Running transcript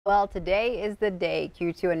Well, today is the day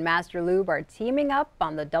Q2 and Master Lube are teaming up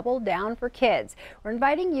on the Double Down for Kids. We're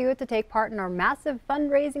inviting you to take part in our massive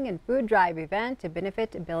fundraising and food drive event to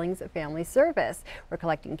benefit Billings Family Service. We're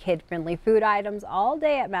collecting kid-friendly food items all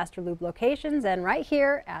day at Master Lube locations and right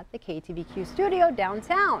here at the KTVQ studio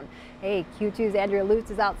downtown. Hey, Q2's Andrea Lutz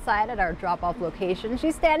is outside at our drop-off location.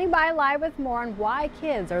 She's standing by live with more on why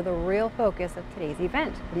kids are the real focus of today's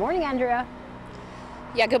event. Good morning, Andrea.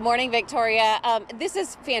 Yeah, good morning, Victoria. This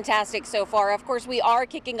is fantastic so far. Of course, we are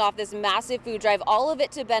kicking off this massive food drive, all of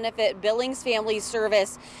it to benefit Billings Family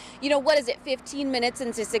Service. You know, what is it, 15 minutes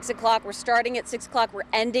into 6 o'clock? We're starting at 6 o'clock, we're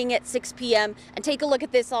ending at 6 p.m. And take a look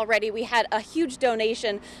at this already. We had a huge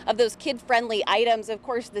donation of those kid-friendly items. Of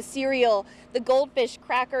course, the cereal, the goldfish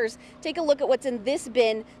crackers. Take a look at what's in this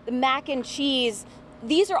bin, the mac and cheese.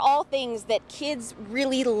 These are all things that kids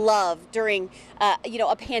really love during,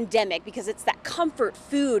 a pandemic, because it's that comfort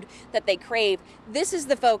food that they crave. This is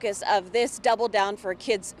the focus of this Double Down for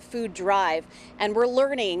Kids food drive. And we're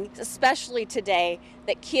learning, especially today,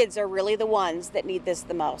 that kids are really the ones that need this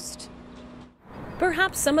the most.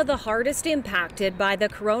 Perhaps some of the hardest impacted by the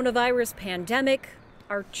coronavirus pandemic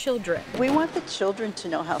are children. We want the children to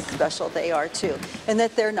know how special they are too, and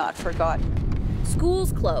that they're not forgotten.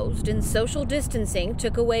 Schools closed and social distancing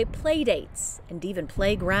took away play dates and even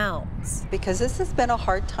playgrounds. Because this has been a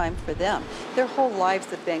hard time for them. Their whole lives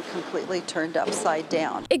have been completely turned upside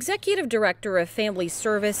down. Executive Director of Family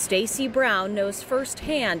Service Stacy Brown knows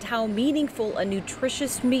firsthand how meaningful a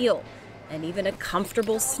nutritious meal and even a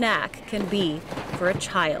comfortable snack can be for a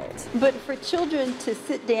child. But for children to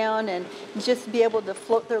sit down and just be able to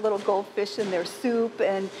float their little goldfish in their soup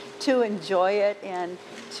and to enjoy it and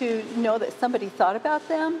to know that somebody thought about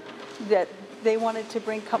them, that they wanted to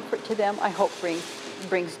bring comfort to them, I hope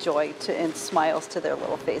brings joy and smiles to their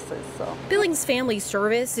little faces. So Billings Family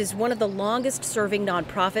Service is one of the longest serving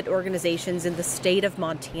nonprofit organizations in the state of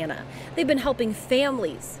Montana. They've been helping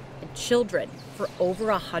families and children for over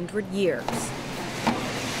 100 years.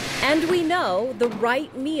 And we know the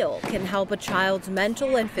right meal can help a child's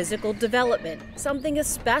mental and physical development, something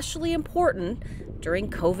especially important during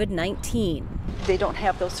COVID-19. They don't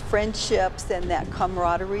have those friendships and that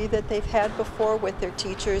camaraderie that they've had before with their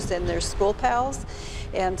teachers and their school pals.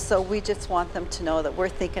 And so we just want them to know that we're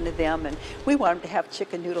thinking of them, and we want them to have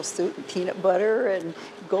chicken noodle soup and peanut butter and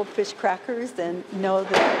goldfish crackers and know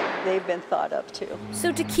that they've been thought of too.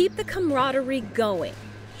 So to keep the camaraderie going,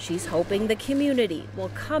 she's hoping the community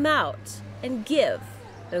will come out and give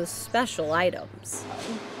those special items.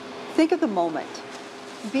 Think of the moment.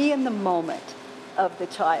 Be in the moment of the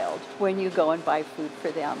child when you go and buy food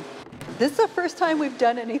for them. This is the first time we've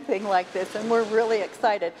done anything like this, and we're really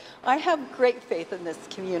excited. I have great faith in this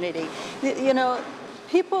community. You know,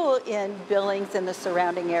 people in Billings and the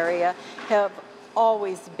surrounding area have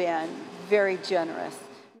always been very generous.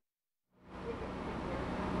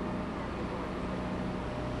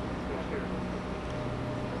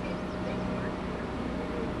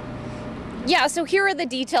 Yeah, so here are the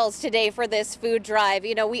details today for this food drive.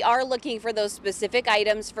 You know, we are looking for those specific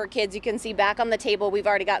items for kids. You can see back on the table, we've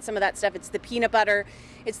already got some of that stuff. It's the peanut butter,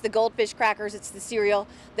 it's the goldfish crackers, it's the cereal,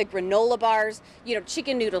 the granola bars. You know,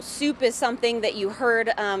 chicken noodle soup is something that you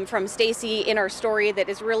heard from Stacy in our story that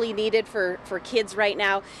is really needed for kids right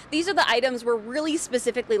now. These are the items we're really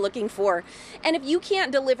specifically looking for. And if you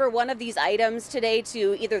can't deliver one of these items today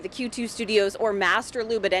to either the Q2 studios or Master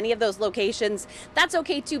Lube at any of those locations, that's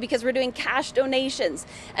okay too, because we're doing cash donations,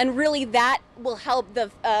 and really that will help the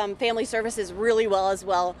family services really well as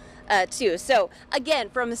well too. So again,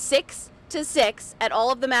 from 6 to 6 at all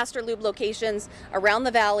of the Master Lube locations around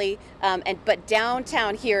the valley, but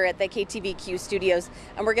downtown here at the KTVQ studios,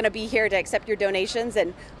 and we're going to be here to accept your donations,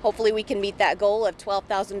 and hopefully we can meet that goal of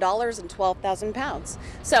 $12,000 and 12,000 pounds.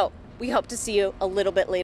 So we hope to see you a little bit later.